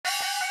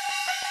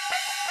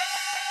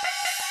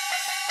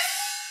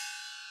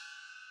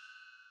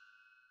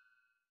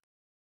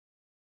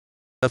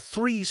The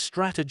 3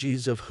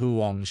 strategies of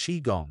Huang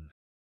Shigong.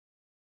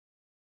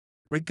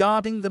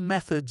 Regarding the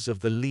methods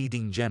of the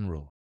leading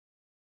general,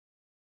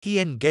 he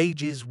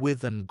engages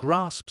with and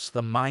grasps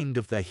the mind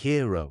of the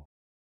hero,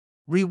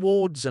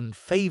 rewards and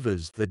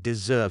favors the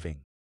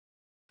deserving,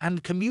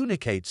 and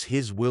communicates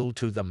his will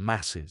to the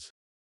masses.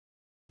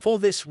 For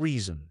this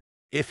reason,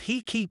 if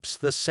he keeps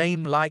the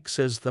same likes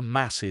as the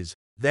masses,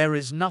 there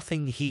is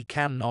nothing he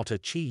cannot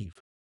achieve.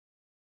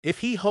 If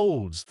he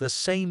holds the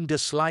same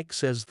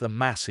dislikes as the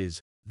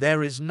masses,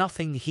 there is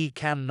nothing he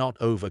cannot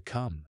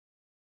overcome.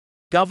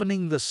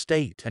 Governing the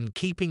state and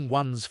keeping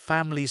one's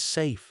family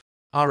safe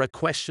are a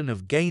question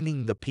of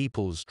gaining the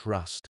people's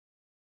trust.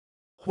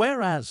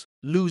 Whereas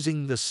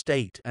losing the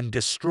state and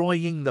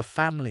destroying the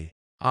family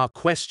are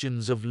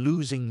questions of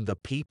losing the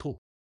people.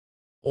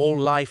 All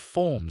life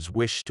forms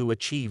wish to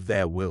achieve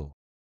their will.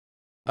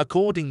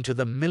 According to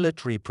the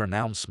military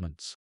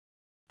pronouncements,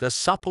 the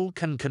supple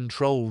can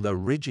control the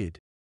rigid,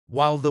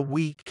 while the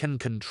weak can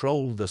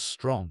control the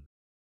strong.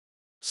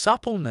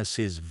 Suppleness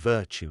is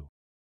virtue.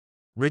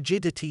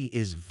 Rigidity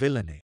is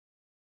villainy.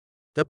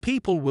 The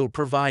people will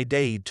provide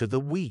aid to the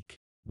weak,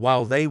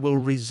 while they will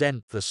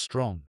resent the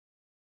strong.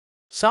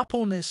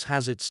 Suppleness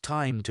has its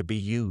time to be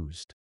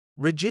used.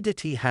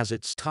 Rigidity has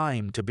its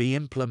time to be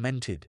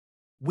implemented.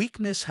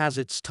 Weakness has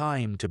its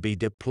time to be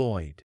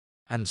deployed.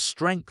 And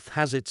strength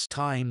has its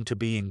time to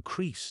be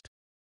increased.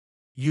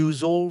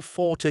 Use all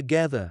 4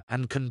 together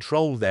and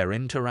control their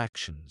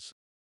interactions.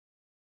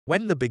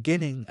 When the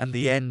beginning and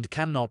the end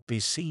cannot be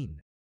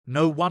seen,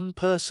 no one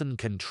person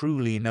can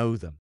truly know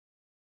them.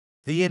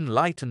 The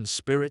enlightened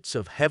spirits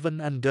of heaven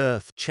and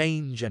earth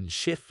change and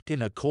shift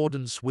in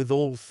accordance with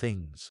all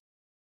things.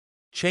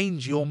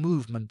 Change your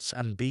movements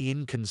and be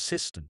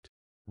inconsistent.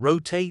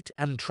 Rotate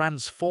and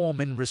transform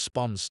in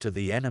response to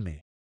the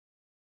enemy.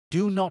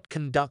 Do not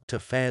conduct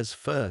affairs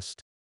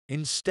first.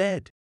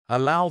 Instead,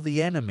 allow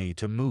the enemy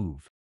to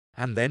move,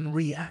 and then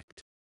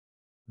react.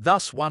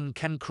 Thus one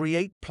can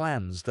create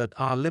plans that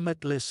are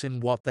limitless in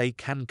what they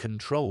can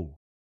control.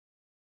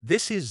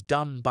 This is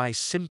done by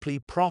simply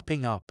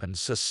propping up and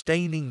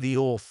sustaining the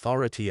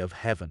authority of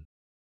heaven.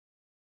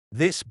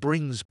 This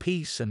brings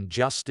peace and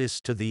justice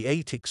to the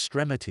 8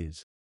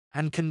 extremities,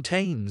 and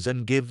contains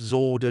and gives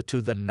order to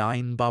the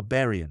 9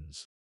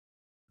 barbarians.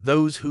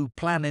 Those who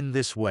plan in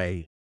this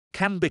way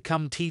can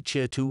become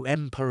teacher to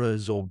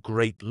emperors or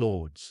great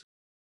lords.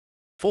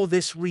 For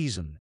this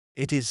reason,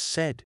 it is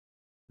said,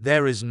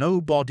 there is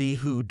nobody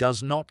who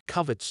does not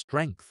covet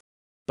strength,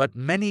 but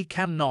many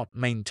cannot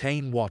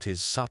maintain what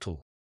is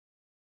subtle.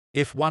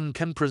 If one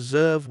can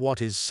preserve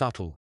what is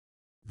subtle,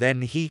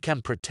 then he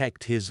can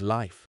protect his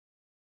life.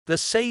 The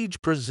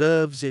sage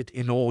preserves it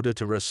in order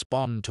to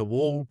respond to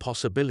all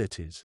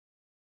possibilities.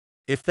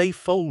 If they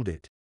fold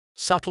it,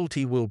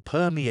 subtlety will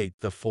permeate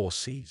the 4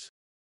 seas.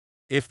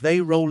 If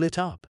they roll it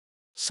up,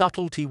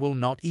 subtlety will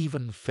not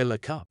even fill a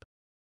cup.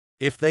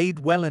 If they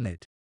dwell in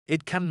it,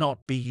 it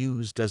cannot be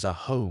used as a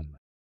home.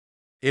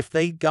 If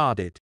they guard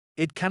it,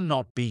 it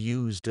cannot be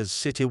used as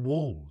city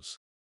walls.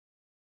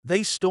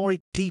 They store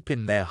it deep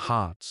in their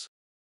hearts,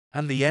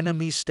 and the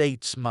enemy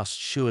states must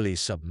surely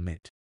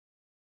submit.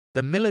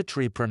 The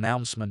military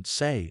pronouncements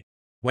say,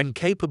 when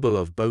capable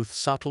of both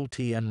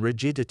subtlety and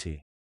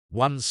rigidity,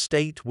 one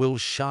state will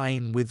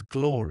shine with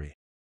glory.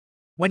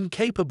 When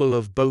capable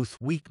of both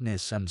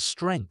weakness and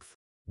strength,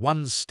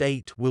 one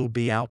state will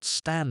be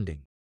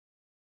outstanding.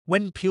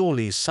 When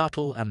purely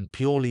subtle and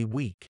purely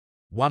weak,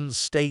 one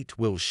state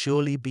will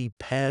surely be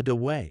pared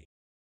away.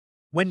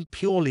 When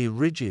purely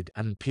rigid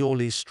and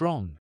purely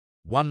strong,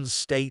 one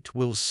state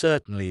will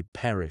certainly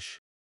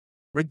perish.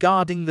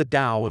 Regarding the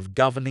Tao of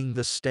governing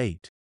the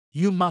state,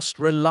 you must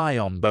rely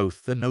on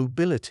both the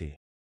nobility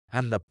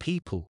and the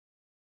people.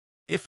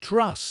 If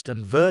trust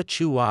and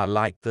virtue are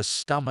like the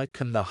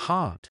stomach and the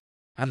heart,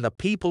 and the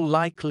people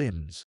like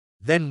limbs,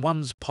 then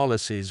one's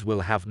policies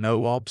will have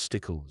no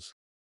obstacles.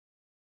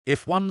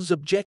 If one's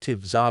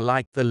objectives are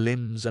like the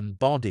limbs and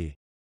body,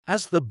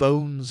 as the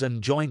bones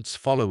and joints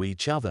follow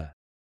each other,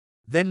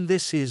 then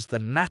this is the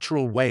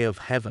natural way of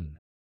heaven,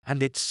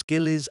 and its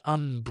skill is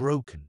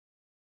unbroken.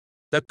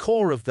 The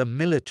core of the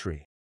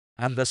military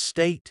and the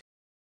state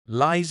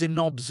lies in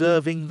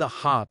observing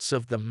the hearts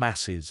of the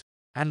masses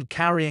and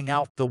carrying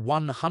out the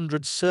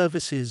 100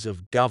 services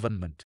of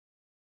government.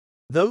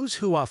 Those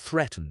who are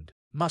threatened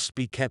must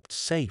be kept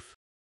safe.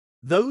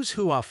 Those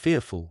who are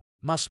fearful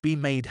must be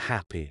made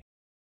happy.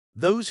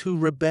 Those who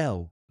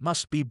rebel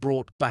must be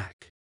brought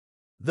back.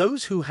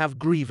 Those who have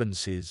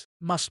grievances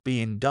must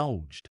be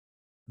indulged.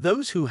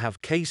 Those who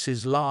have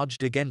cases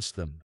lodged against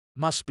them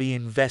must be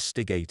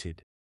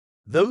investigated.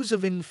 Those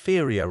of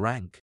inferior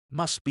rank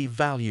must be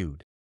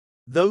valued.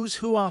 Those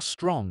who are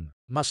strong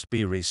must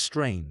be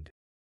restrained.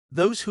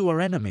 Those who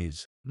are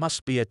enemies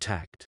must be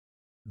attacked.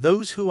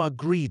 Those who are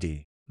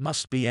greedy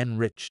must be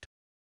enriched.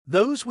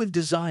 Those with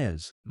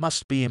desires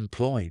must be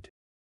employed.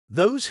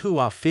 Those who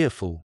are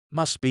fearful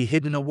must be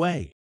hidden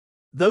away.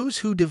 Those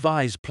who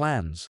devise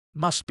plans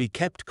must be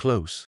kept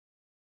close.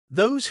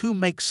 Those who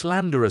make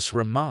slanderous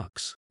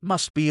remarks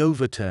must be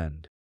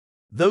overturned.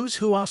 Those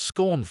who are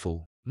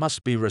scornful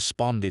must be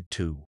responded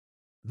to.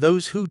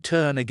 Those who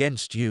turn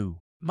against you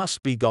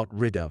must be got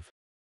rid of.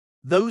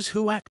 Those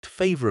who act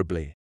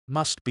favorably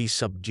must be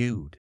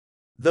subdued.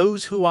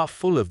 Those who are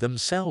full of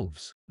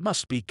themselves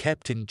must be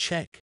kept in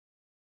check.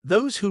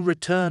 Those who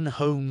return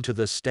home to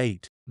the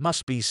state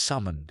must be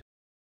summoned.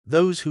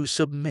 Those who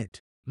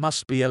submit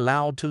must be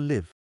allowed to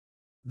live.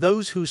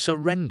 Those who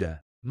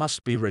surrender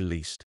must be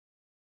released.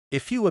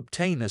 If you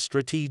obtain a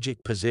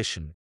strategic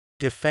position,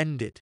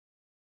 defend it.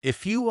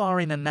 If you are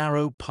in a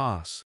narrow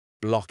pass,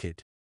 block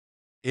it.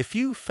 If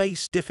you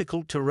face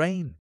difficult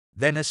terrain,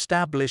 then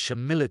establish a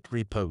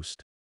military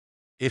post.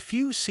 If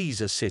you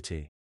seize a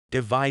city,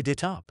 divide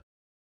it up.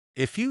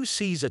 If you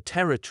seize a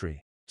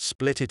territory,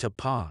 split it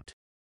apart.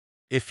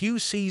 If you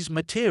seize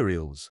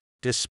materials,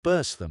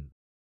 disperse them.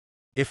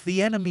 If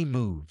the enemy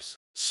moves,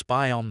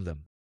 spy on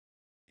them.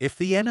 If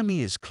the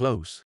enemy is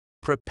close,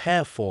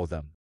 prepare for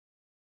them.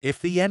 If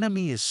the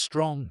enemy is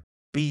strong,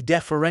 be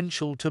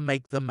deferential to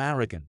make them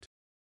arrogant.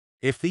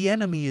 If the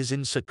enemy is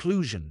in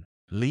seclusion,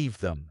 leave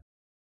them.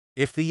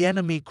 If the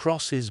enemy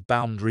crosses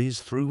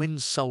boundaries through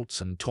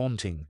insults and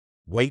taunting,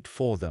 wait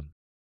for them.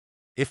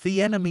 If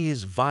the enemy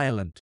is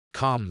violent,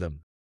 calm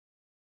them.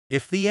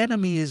 If the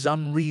enemy is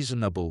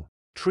unreasonable,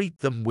 treat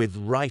them with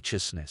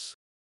righteousness.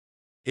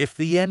 If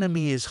the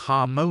enemy is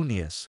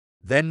harmonious,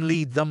 then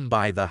lead them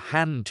by the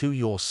hand to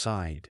your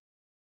side.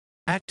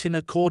 Act in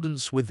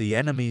accordance with the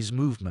enemy's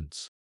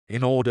movements,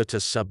 in order to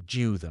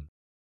subdue them.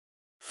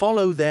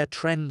 Follow their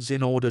trends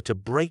in order to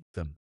break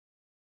them.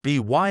 Be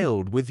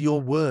wild with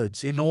your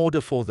words in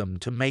order for them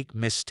to make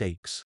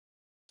mistakes.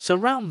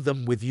 Surround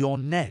them with your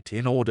net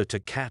in order to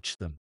catch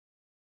them.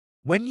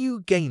 When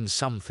you gain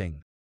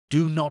something,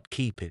 do not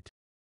keep it.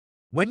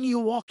 When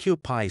you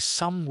occupy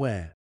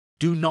somewhere,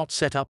 do not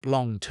set up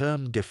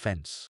long-term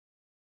defense.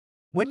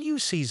 When you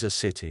seize a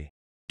city,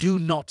 do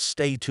not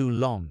stay too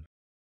long.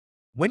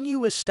 When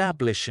you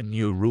establish a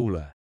new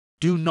ruler,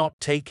 do not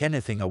take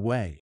anything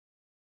away.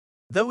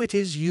 Though it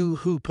is you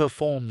who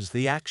performs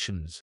the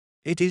actions,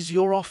 it is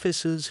your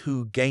officers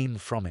who gain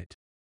from it.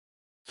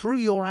 Through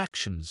your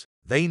actions,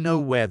 they know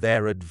where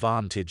their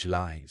advantage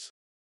lies.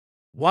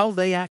 While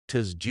they act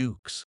as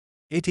dukes,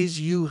 it is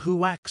you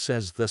who acts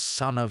as the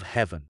Son of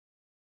Heaven.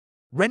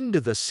 Render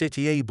the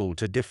city able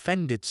to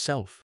defend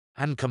itself,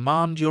 and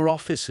command your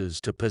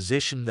officers to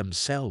position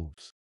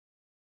themselves.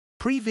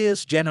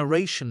 Previous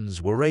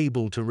generations were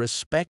able to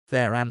respect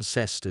their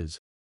ancestors,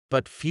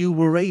 but few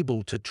were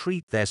able to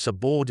treat their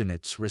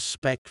subordinates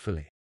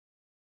respectfully.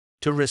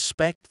 To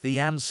respect the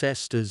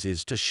ancestors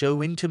is to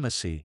show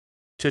intimacy.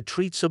 To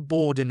treat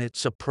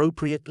subordinates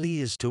appropriately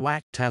is to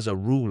act as a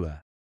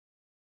ruler.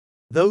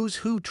 Those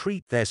who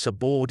treat their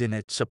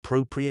subordinates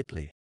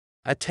appropriately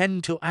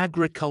attend to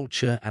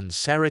agriculture and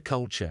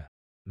sericulture,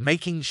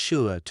 making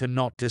sure to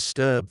not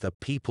disturb the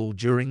people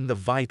during the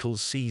vital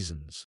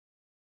seasons.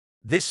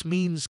 This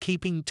means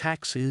keeping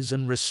taxes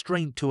and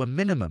restraint to a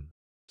minimum,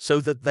 so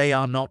that they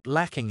are not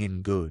lacking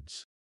in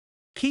goods.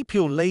 Keep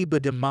your labor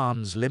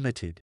demands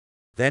limited,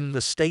 then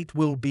the state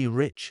will be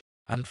rich,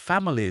 and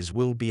families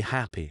will be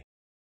happy.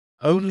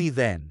 Only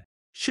then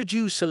should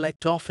you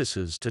select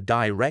officers to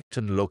direct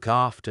and look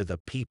after the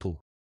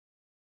people.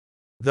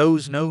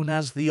 Those known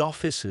as the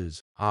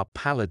officers are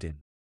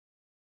paladin.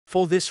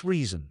 For this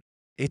reason,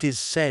 it is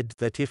said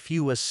that if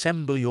you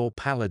assemble your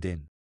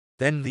paladin,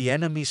 then the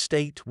enemy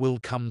state will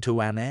come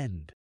to an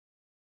end.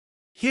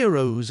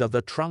 Heroes are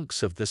the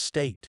trunks of the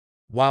state,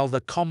 while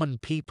the common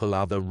people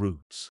are the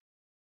roots.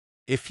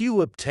 If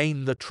you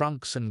obtain the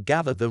trunks and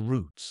gather the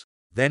roots,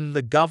 then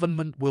the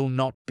government will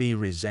not be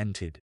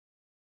resented.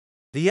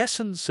 The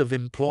essence of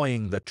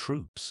employing the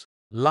troops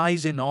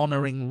lies in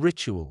honoring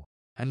ritual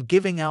and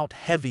giving out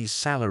heavy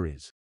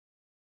salaries.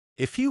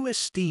 If you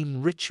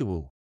esteem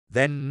ritual,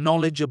 then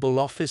knowledgeable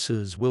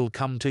officers will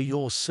come to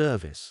your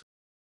service.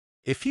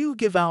 If you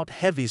give out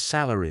heavy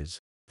salaries,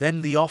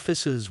 then the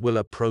officers will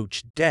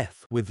approach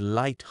death with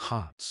light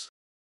hearts.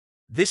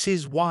 This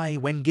is why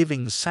when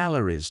giving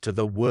salaries to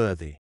the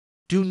worthy,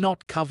 do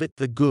not covet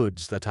the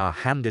goods that are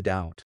handed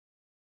out.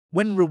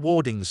 When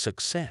rewarding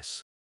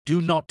success,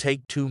 do not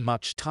take too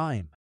much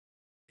time.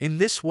 In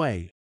this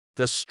way,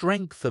 the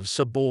strength of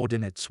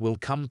subordinates will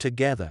come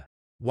together,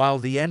 while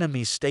the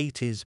enemy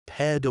state is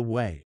pared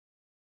away.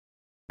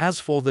 As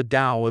for the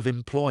Tao of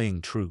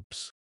employing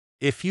troops,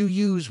 if you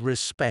use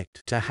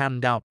respect to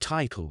hand out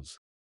titles,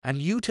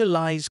 and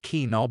utilize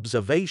keen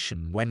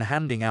observation when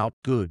handing out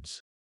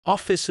goods,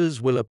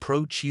 officers will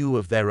approach you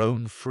of their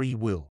own free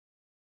will.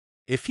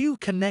 If you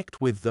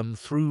connect with them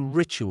through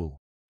ritual,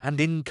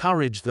 and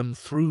encourage them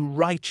through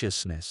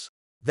righteousness,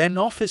 then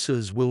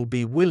officers will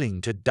be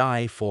willing to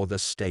die for the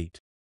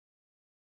state.